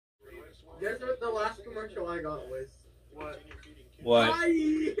Guess what the last commercial I got was? What? What?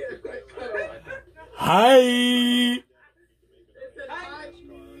 Hi! Hi! It said hi!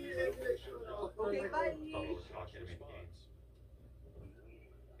 Okay, bye!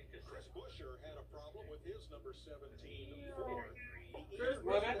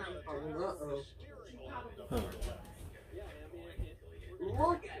 Uh-oh.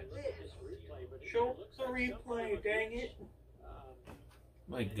 Look at this! Show the replay, dang it!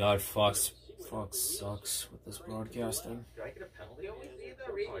 My God, Fox sucks with this broadcasting. Do I get a penalty? Can we see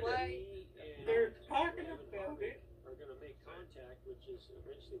the replay? They're talking about it. Are going to make contact, which is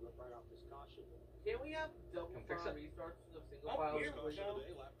eventually right off this caution. Can we have double file restarts of single file?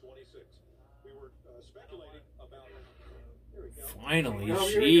 Lap 26. We were speculating about. Finally,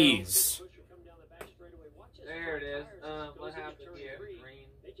 jeez. There it is. What happened here? Green.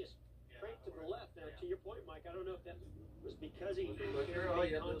 They just cranked to the left. Now, to your point, Mike, I don't know if that was because he made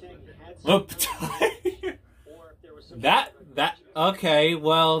contact and had some, or if there was some That okay,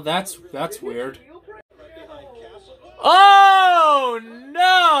 well that's weird. Oh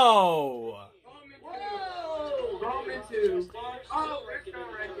no!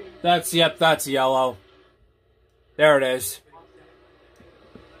 That's yellow. There it is.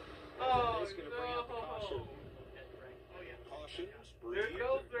 Oh, there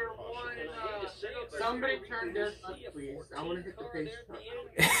goes their one. Somebody turn this up, please. I want to hit the pace truck.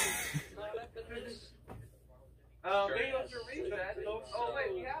 Maybe I'll just read that. Oh,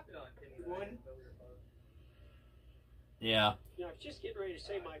 wait, we have done. One. I Yeah. was just getting ready to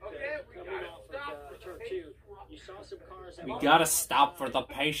say, Mike, coming off of turn 2, you saw some cars that We gotta stop for the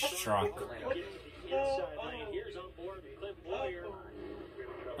pace truck. inside lane. Here's on board Clint Boyer.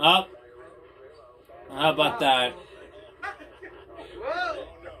 Up. How about that?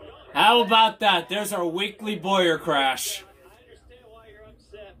 How about that? There's our weekly Boyer crash. I understand why you're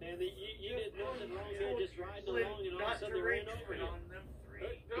upset, man. You did nothing wrong there, just riding along, and all of a sudden they ran over you.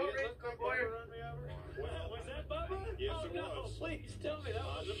 Was that Bubba? Yes, it was. Please tell me that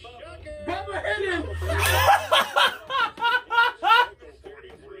wasn't Bubba. Bubba hit him!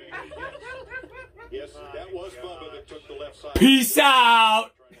 Yes, that was Bubba that took the left side. Peace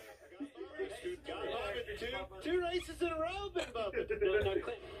out. Two races in a row, been Bubba. No,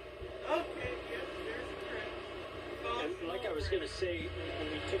 Clint. Okay, And like I was going to say,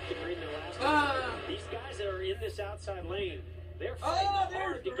 when we took the green the last time, these guys that are in this outside lane, they're fighting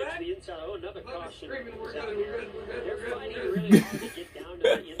hard to get to the inside. Oh, another caution. They're fighting really hard to get down to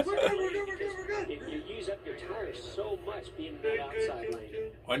the inside lane because you use up your tires so much being in that outside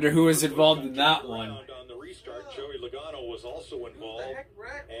lane. Wonder who was involved in that one. On the restart, Joey Logano was also involved,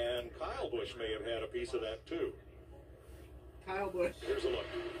 and Kyle Busch may have had a piece of that too. Kyle Busch. Here's a look.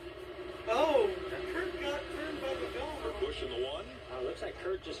 Oh, Kurt got turned by the gun. Busch in the one. Looks like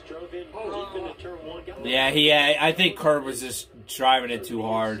Kurt just drove in deep into turn 1. Yeah, I think Kurt was just driving it too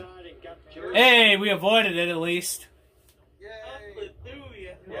hard. Hey, we avoided it at least.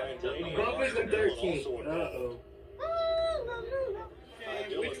 Hallelujah. Bubba's in 13. Uh-oh.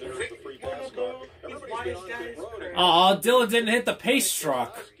 Dylan, there's the free pass car. Everybody's been on pit road. Oh, Dylan didn't hit the pace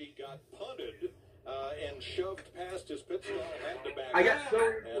truck. He got punted and shoved past his pit stop, had to back I got out, so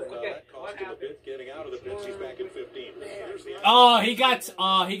and that cost him a bit getting out of the pits. He's back in 15. There's the Oh, he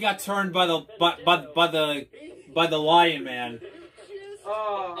got turned by the Lion Man.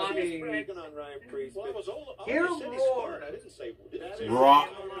 Oh, I I was mean, bragging on Ryan Priest. Well, I was all, I Hear said he roar. scored. I didn't say Rar.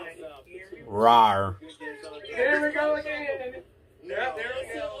 Rar. here we go again. Yeah, there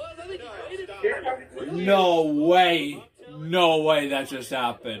we go. Here comes the No way. No way that just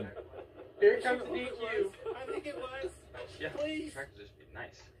happened. Here comes DQ. I think it was. Yeah. Please. Practice be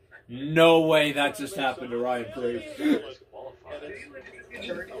nice. No way that just happened to Ryan Priest.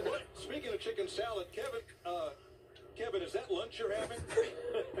 Speaking of chicken salad, Kevin, is that lunch you're having?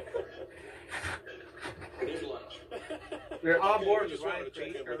 It is lunch. We're on board just with Ryan wanted to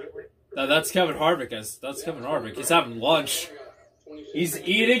check Priest. in with you. No, that's Kevin Harvick. That's Kevin Harvick. He's having lunch. He's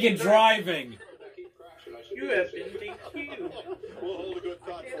eating and driving. You have been DQ. We'll hold a good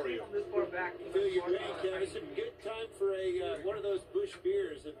thought for you. This far back. Feel your pain, Kevin. It's a good time for one of those Busch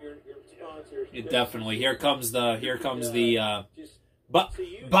beers if your sponsors. Yeah, definitely. Here comes the. But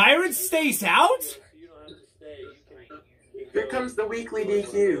Byron stays out. You don't have to stay. Here comes the weekly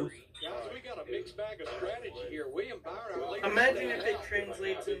DQ. Guys, we got a mixed bag of strategy here. William Byron. Imagine if it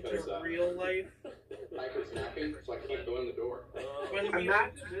translates into real life. Hyper snapping, so I can't go in the door. I'm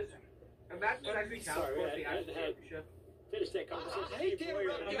not actually Sorry, I had to finish that conversation. Hey, Tim,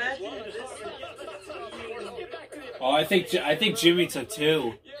 Imagine this. Oh, I think Jimmy took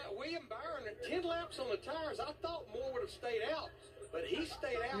 2. Yeah, William Byron, 10 laps on the tires. I thought more would have stayed out. But he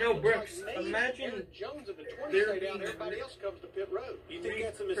stayed out. No, Brooks, imagine Aaron Jones in the 20 there stayed out. being Everybody else comes to pit road. You think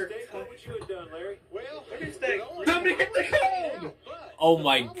that's a mistake? What would you have done, Larry? Well, Somebody hit the cone! Oh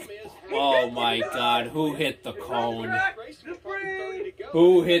my God! Who hit the cone?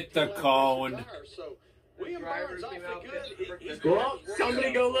 Who hit the cone? William Byron's awfully good. Well,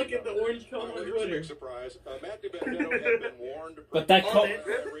 somebody go look at the orange cone on Twitter. But that cone,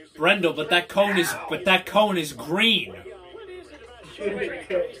 Brendel. But that cone is green.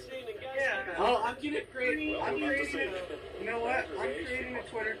 Oh, I'm gonna create. You know what? I'm creating a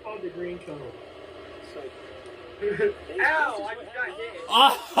Twitter called the Green Cone. Ow! I just got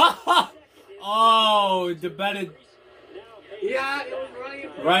hit. Oh, the better. Yeah, it was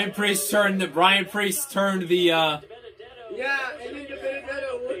Ryan Priest turned the. Yeah, and then the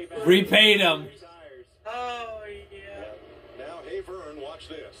Benedetto Repaid him. Oh yeah. Now, hey Vern, watch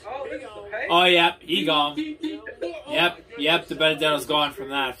this. Oh, this is the pay? Oh yep, he gone. Yep, the Benedetto's gone from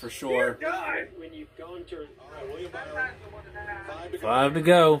that for sure. When you've gone to... William Byron, 5 to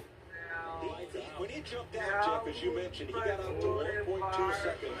go. when he jumped out, Jeff, as you mentioned, he got up to 1.2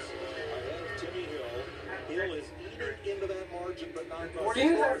 seconds ahead of Timmy Hill. Hill is eating into that margin, but not by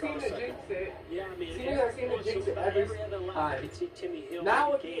a second. Yeah, I mean, I've seen the jinx it every other lap, time. I could see Timmy Hill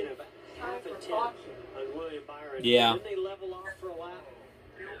Now make a gain of half a tenth on William Byron. Yeah. Then they level off for a lap.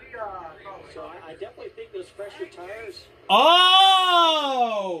 So I definitely think those fresher tires...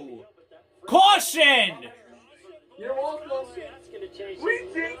 Oh! Caution! You're welcome. That's going to change. We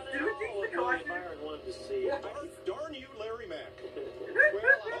jinxed the caution. Byron wanted to see. Darn you, Larry Mack.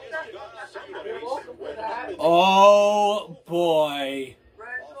 You're welcome for that. Oh boy.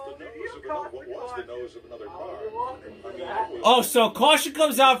 What was the nose of another car? You're welcome for that. Oh, so caution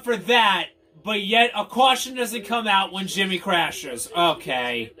comes out for that, but yet a caution doesn't come out when Jimmy crashes.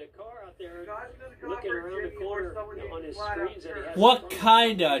 Okay. The car out there looking around the corner on his screens that he has. What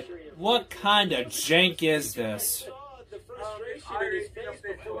kind of jank is this? The frustration in his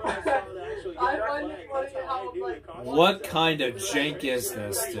face before I saw the actual yellow flag. That's how I knew the car. What kind of jank is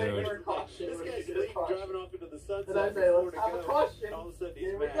this, dude? This guy's driving off into the sunset. Then I say, let's have a caution. All of a sudden he's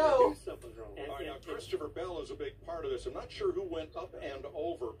Here we mad. go. Something's wrong. All right, now Christopher Bell is a big part of this. I'm not sure who went up and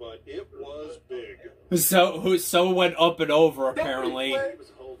over, but it was big. So went up and over apparently. He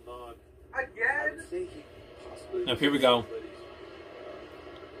was holding on. Again? Now here we go.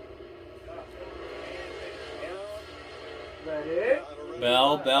 Ready?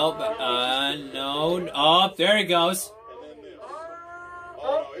 Bell, no. Oh, there he goes. And then this.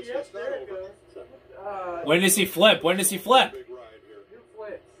 Oh, no, it's yes, not there it over. goes. When does he flip? When does he flip? Big ride here. Two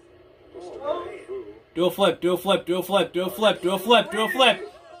flips. Just a minute. Ooh. Do a flip, do a flip, do a flip, do a flip, do a flip, do a flip.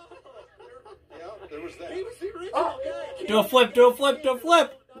 Yeah, there was that. Oh, Do a flip, do a flip, do a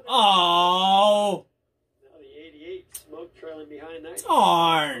flip. Oh, Now the 88 smoke trailing behind that.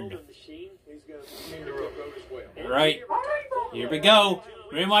 darn. Machine. He's going to need to road as well. Right. Here we go.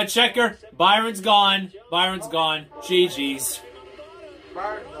 Green white checker. Byron's gone. Byron's gone. GG's.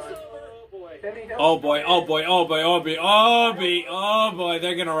 Oh boy. Oh boy, oh boy, oh boy, oh boy, oh boy, oh boy,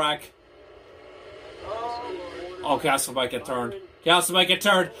 they're gonna wreck. Oh, Castle might get turned. Castle might get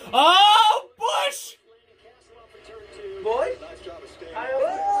turned. Oh, Bush! Boy? Nice job of staying.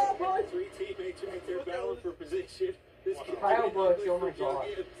 Oh, boy. Three teammates right there battling for position. This kid- Kyle Busch, oh my God.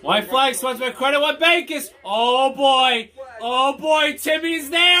 White flag, sponsors by credit, what Bacon? Oh boy, oh boy, Timmy's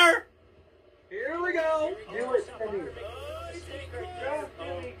there. Here we go. Do it, Timmy.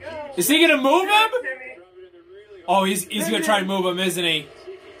 Is he gonna move him? Timmy. Oh, he's gonna try and move him, isn't he?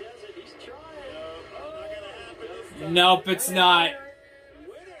 Nope, it's not.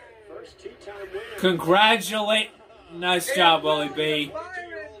 First two-time winner. Congratulate. Nice job, Willie B.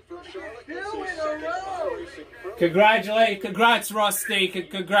 Two in a row. Congrats, Rusty.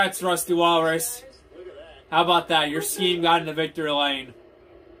 Congrats, Rusty Walrus. How about that? Your scheme got in the victory lane.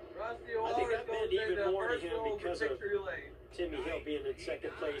 Rusty I think Walrus that meant goes even into more to first him row because for of victory lane. Timmy Hill being in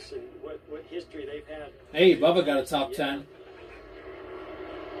second place and what history they've had. Hey, Bubba got a top 10.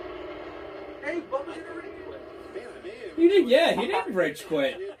 Hey, Bubba's gonna read it. He did, yeah, he didn't rage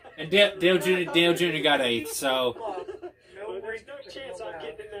quit. And Dale Jr. got 8th, so. No Well, there's no chance I'm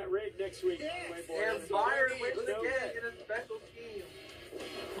getting in that rig next week. And Byron wins again in a special team.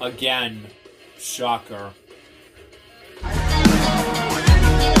 Again. Shocker.